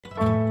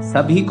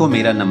सभी को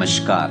मेरा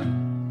नमस्कार।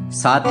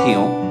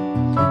 साथियों,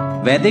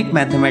 वैदिक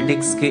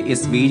मैथमेटिक्स के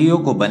इस वीडियो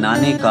को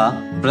बनाने का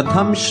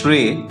प्रथम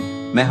श्रेय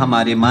मैं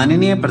हमारे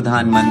माननीय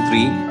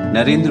प्रधानमंत्री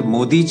नरेंद्र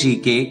मोदी जी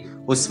के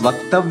उस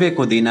वक्तव्य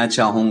को देना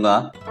चाहूंगा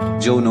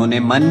जो उन्होंने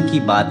मन की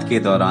बात के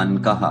दौरान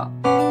कहा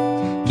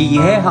कि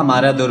यह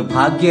हमारा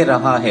दुर्भाग्य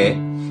रहा है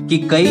कि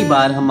कई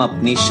बार हम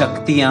अपनी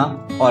शक्तियां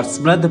और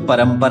समृद्ध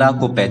परंपरा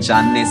को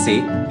पहचानने से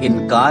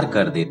इनकार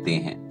कर देते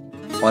हैं,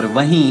 और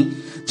वहीं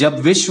जब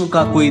विश्व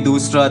का कोई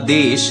दूसरा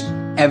देश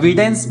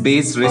एविडेंस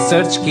बेस्ड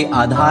रिसर्च के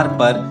आधार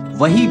पर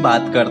वही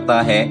बात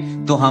करता है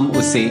तो हम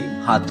उसे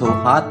हाथों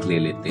हाथ ले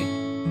लेते हैं।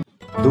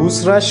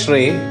 दूसरा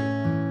श्रेय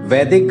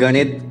वैदिक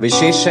गणित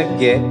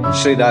विशेषज्ञ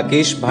श्री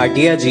राकेश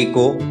भाटिया जी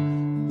को,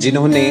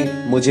 जिन्होंने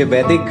मुझे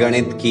वैदिक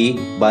गणित की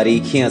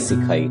बारीकियां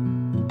सिखाई।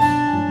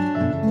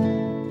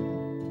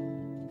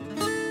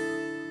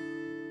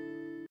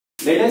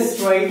 Let us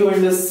try to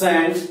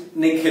understand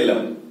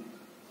Nikhilum.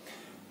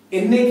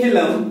 In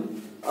Nikhilum,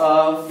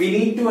 we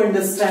need to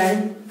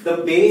understand the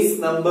base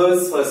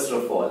numbers first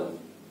of all.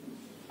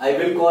 I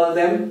will call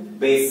them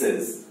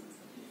bases.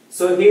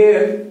 So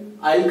here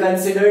I'll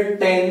consider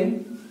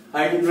 10,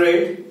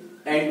 100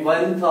 and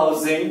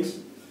 1000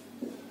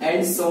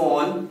 and so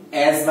on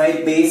as my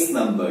base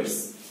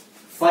numbers.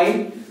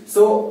 Fine.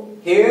 So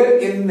here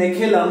in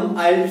Nikhilum,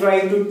 I'll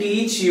try to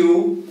teach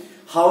you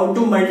how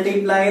to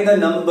multiply the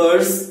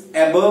numbers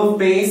above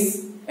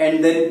base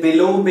and then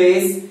below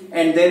base,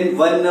 and then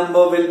one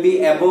number will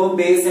be above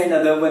base and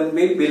other one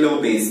will be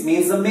below base,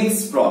 means the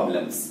mixed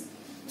problems.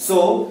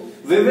 So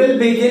we will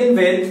begin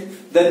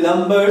with the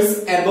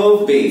numbers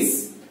above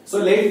base. So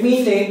let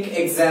me take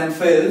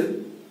example,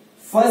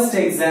 first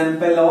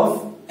example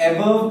of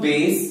above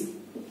base.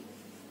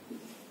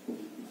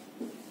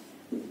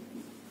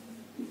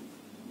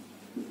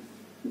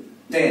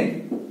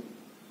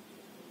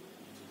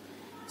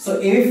 So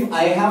if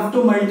I have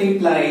to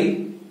multiply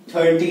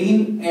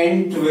 13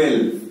 and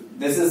 12,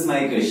 this is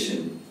my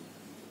question.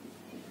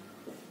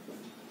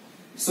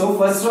 So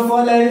first of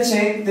all, I'll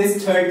check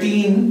this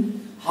 13,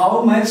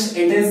 how much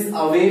it is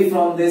away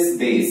from this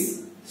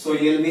base. So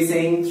you'll be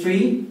saying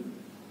 3.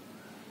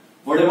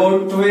 What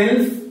about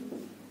 12?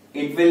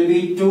 It will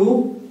be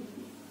 2.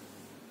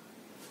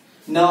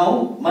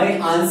 Now my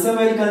answer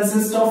will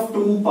consist of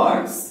two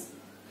parts.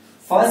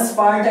 First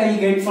part I'll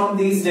get from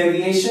these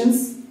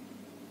deviations,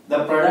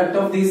 the product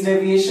of these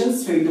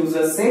deviations, 3 2s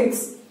are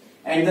 6,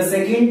 and the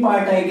second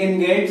part I can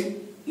get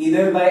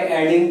either by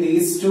adding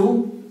these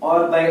two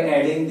or by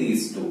adding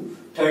these two.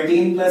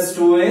 13 plus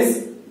 2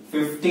 is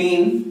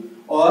 15,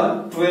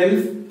 or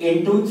 12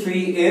 into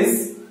 3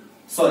 is,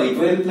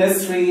 12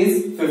 plus 3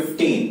 is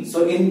 15.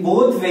 So in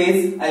both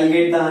ways I'll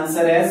get the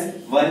answer as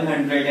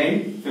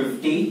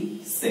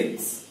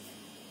 156.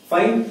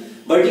 Fine.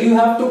 But you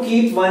have to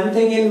keep one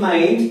thing in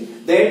mind,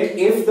 that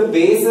if the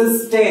base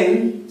is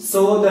 10,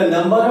 so the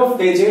number of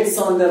digits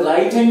on the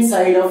right hand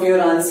side of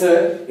your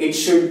answer, it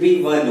should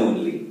be 1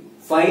 only.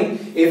 Fine.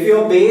 If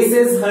your base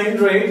is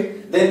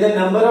 100, then the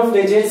number of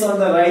digits on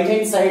the right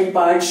hand side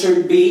part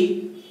should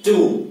be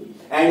 2.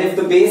 And if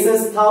the base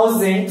is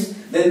 1000,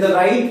 then the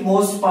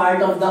rightmost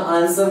part of the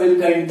answer will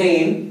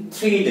contain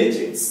 3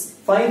 digits.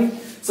 Fine.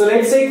 So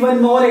let's take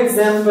one more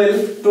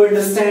example to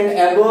understand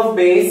above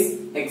base.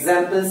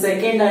 Example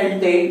second, I'll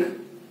take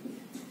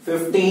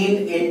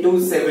 15 into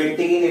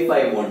 17 if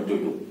I want to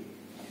do.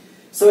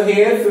 So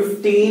here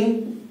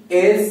 15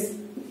 is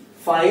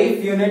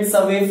 5 units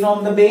away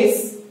from the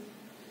base,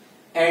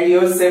 and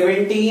your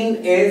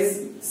 17 is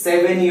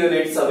 7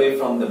 units away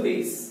from the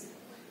base.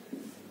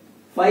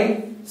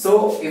 Fine.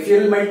 So if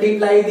you will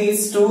multiply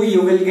these two,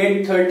 you will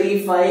get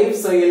 35.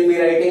 So you will be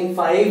writing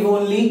 5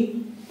 only.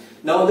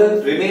 Now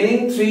the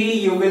remaining 3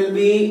 you will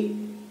be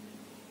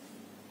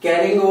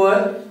carrying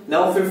over.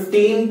 Now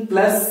 15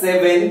 plus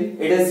 7,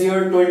 it is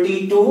your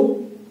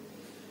 22.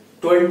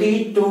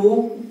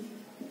 22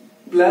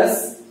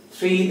 plus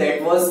 3,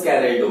 that was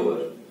carried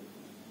over.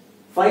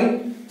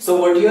 Fine. So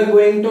what you are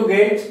going to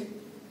get?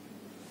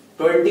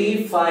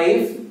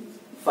 255.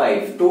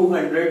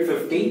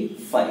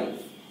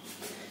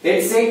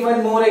 Let's take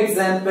one more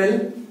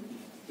example.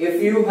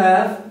 If you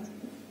have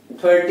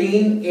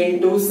 13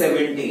 into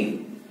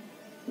 17,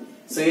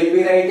 so you'll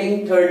be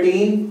writing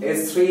 13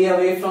 is 3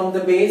 away from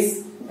the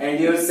base, and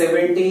your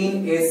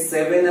 17 is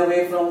 7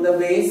 away from the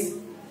base.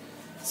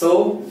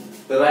 So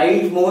the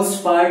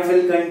rightmost part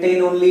will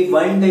contain only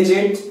 1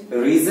 digit.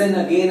 Reason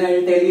again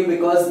I'll tell you,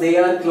 because they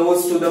are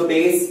close to the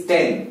base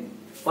 10.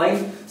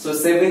 Fine. So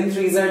 7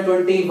 3s are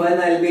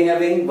 21. I'll be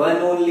having 1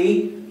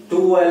 only.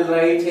 2 I'll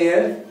write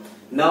here.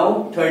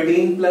 Now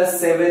 13 plus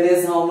 7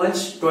 is how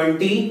much?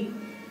 20.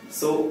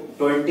 So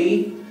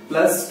 20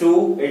 plus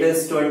 2, it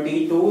is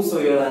 22. So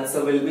your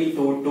answer will be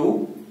 2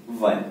 2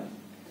 1.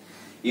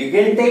 You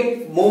can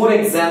take more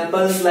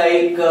examples,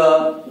 like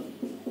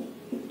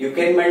you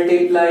can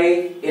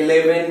multiply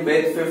 11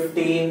 with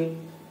 15,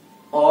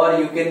 or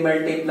you can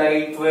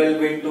multiply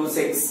 12 into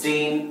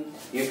 16,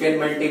 you can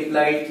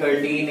multiply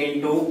 13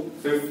 into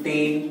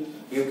 15,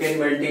 you can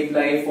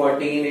multiply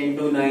 14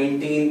 into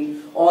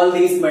 19, all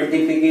these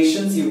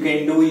multiplications you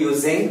can do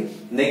using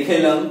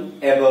nihilum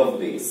above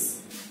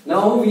base.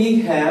 Now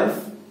we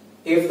have,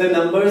 if the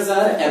numbers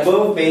are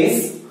above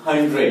base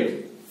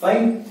 100,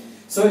 fine.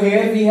 So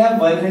here we have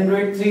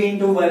 103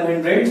 into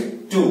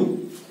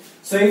 102.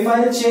 So if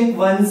I check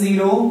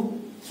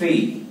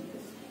 103,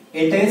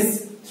 it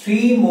is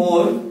 3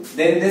 more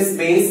than this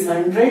base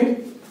 100.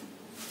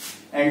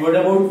 And what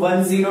about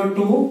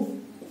 102?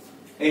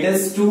 It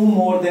is 2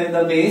 more than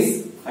the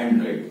base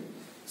 100.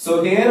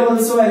 So here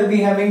also I will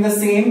be having the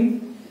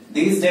same.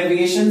 These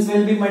deviations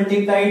will be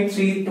multiplied.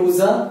 3 to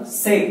the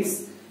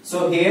 6.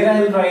 So here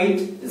I will write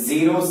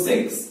 0,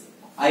 6.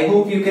 I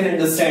hope you can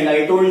understand.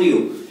 I told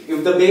you,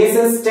 if the base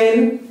is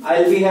 10,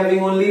 I will be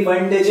having only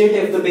one digit.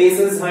 If the base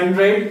is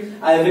 100,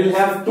 I will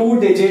have 2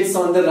 digits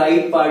on the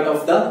right part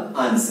of the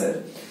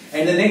answer.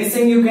 And the next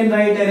thing you can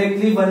write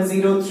directly,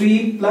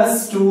 103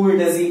 plus 2,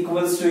 it is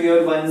equals to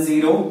your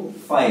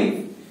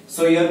 105.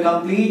 So your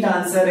complete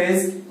answer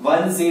is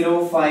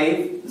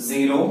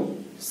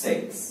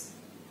 10506.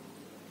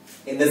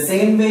 In the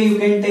same way you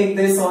can take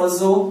this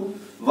also.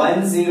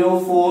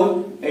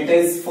 104, it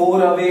is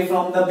 4 away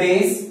from the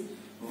base.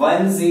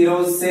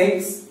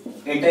 106,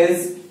 it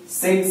is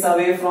 6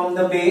 away from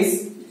the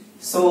base.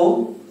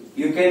 So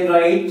you can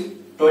write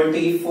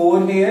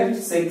 24 here.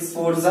 6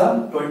 4s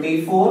are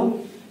 24.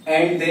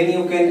 And then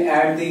you can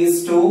add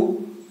these two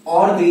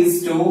or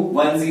these two.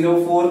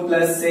 104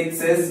 plus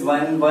 6 is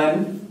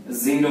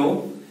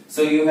 110.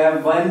 So you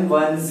have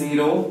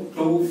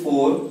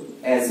 11024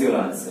 as your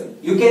answer.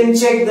 You can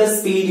check the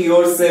speed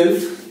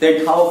yourself,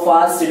 that how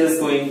fast it is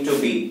going to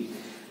be.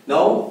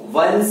 Now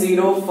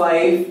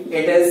 105,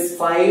 it is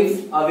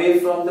 5 away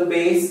from the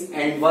base,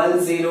 and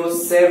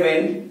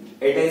 107,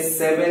 it is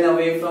 7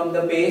 away from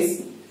the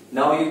base.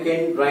 Now you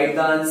can write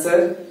the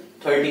answer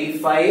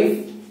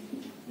 35.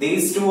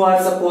 These two are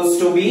supposed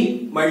to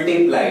be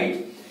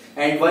multiplied,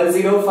 and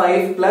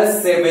 105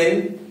 plus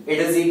 7, it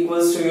is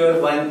equals to your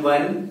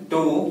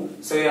 112.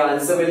 So your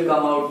answer will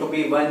come out to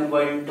be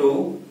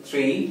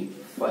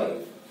 11235.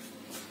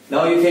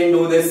 Now you can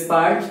do this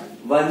part.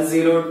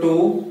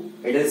 102,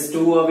 it is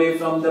 2 away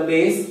from the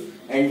base,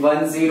 and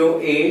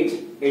 108,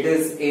 it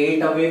is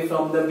 8 away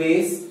from the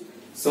base.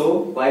 So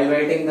while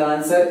writing the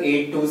answer,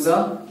 8 2s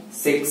are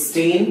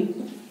 16,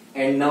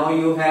 and now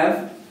you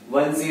have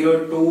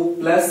 102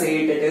 plus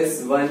 8, it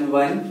is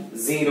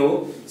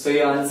 110. So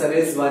your answer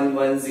is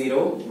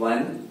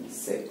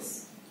 11016.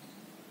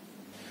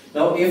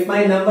 Now if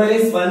my number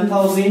is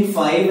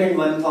 1005 and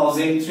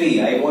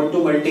 1003, I want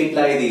to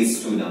multiply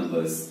these two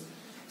numbers.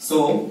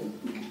 So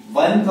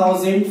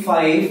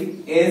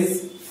 1005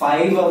 is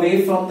 5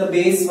 away from the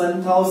base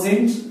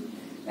 1000,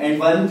 and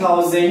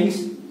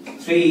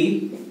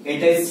 1003,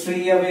 it is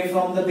 3 away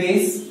from the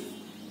base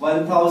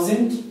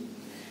 1000.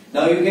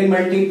 Now you can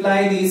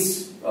multiply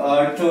these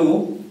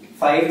two.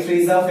 5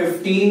 3s are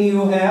 15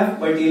 you have,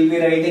 but you'll be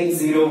writing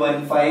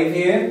 015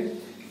 here,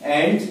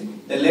 and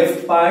the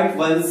left part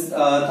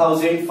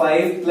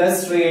 1005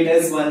 plus 3, it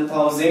is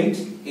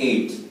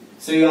 1008.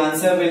 So your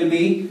answer will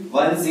be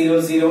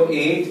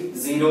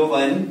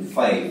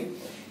 1008015.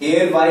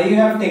 Here why you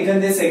have taken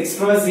this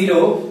extra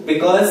 0?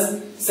 Because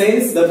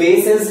since the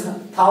base is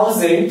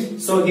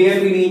 1000, so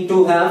here we need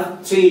to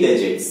have 3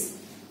 digits.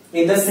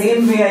 In the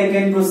same way I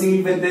can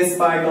proceed with this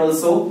part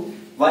also.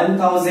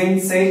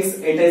 1006,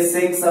 it is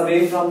 6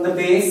 away from the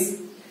base,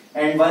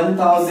 and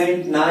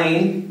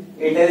 1009,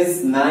 it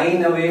is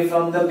 9 away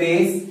from the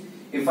base.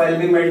 If I'll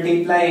be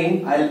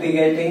multiplying, I'll be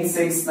getting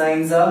 6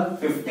 9s are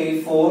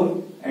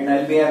 54, and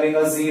I'll be having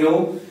a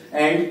 0,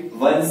 and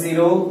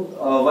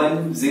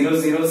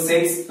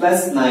 1006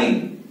 plus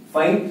 9.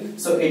 Fine.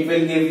 So it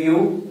will give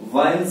you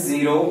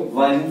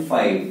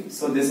 1015.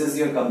 So this is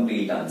your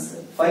complete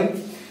answer. Fine.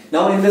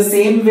 Now in the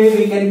same way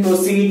we can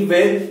proceed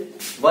with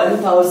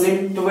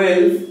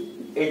 1012.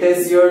 It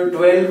is your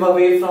 12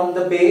 away from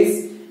the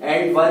base,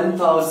 and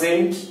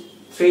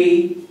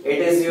 1003, it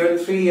is your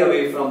 3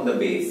 away from the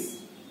base.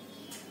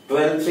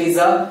 12 3s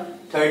are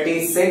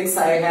 36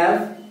 I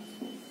have,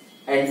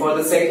 and for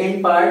the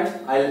second part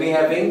I'll be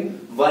having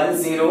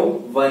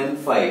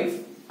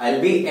 1015.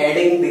 I'll be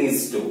adding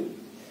these two.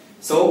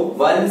 So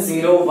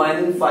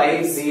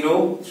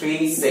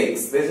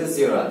 101536. This is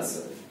your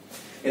answer.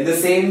 In the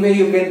same way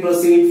you can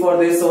proceed for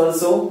this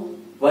also.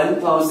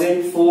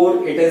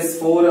 1004, it is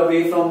 4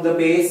 away from the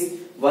base.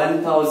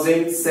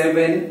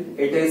 1007,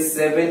 it is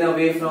 7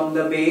 away from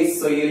the base.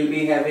 So you'll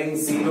be having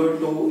 0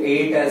 to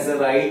 8 as the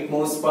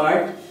rightmost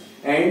part,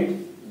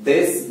 and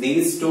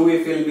these two,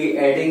 if you'll be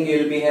adding,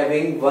 you'll be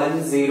having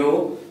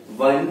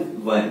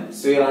 1011.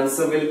 So your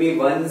answer will be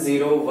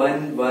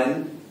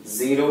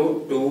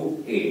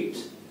 1011028.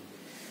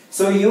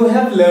 So you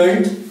have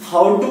learned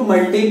how to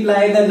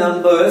multiply the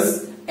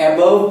numbers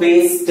above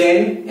base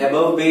 10,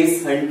 above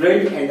base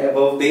 100, and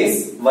above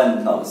base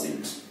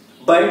 1000.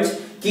 But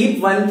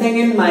keep one thing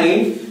in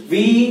mind,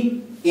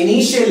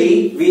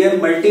 initially we are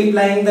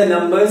multiplying the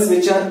numbers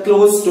which are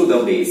close to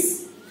the base.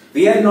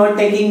 We are not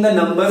taking the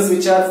numbers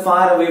which are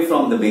far away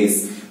from the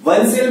base.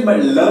 Once you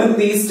learn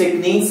these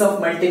techniques of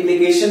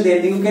multiplication,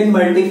 then you can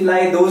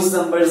multiply those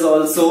numbers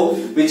also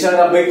which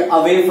are a bit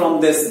away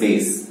from this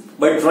base.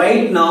 But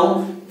right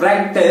now,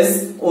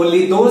 practice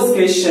only those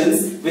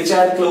questions which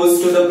are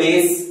close to the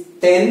base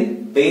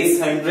 10, base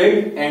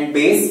 100 and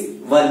base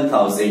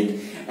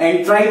 1000.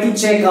 And try to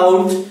check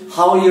out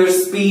how your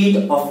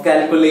speed of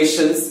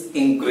calculations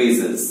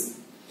increases.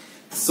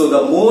 So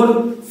the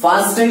more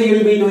faster you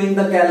will be doing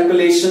the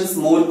calculations,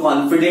 more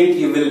confident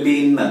you will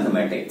be in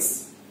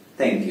mathematics.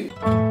 Thank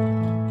you.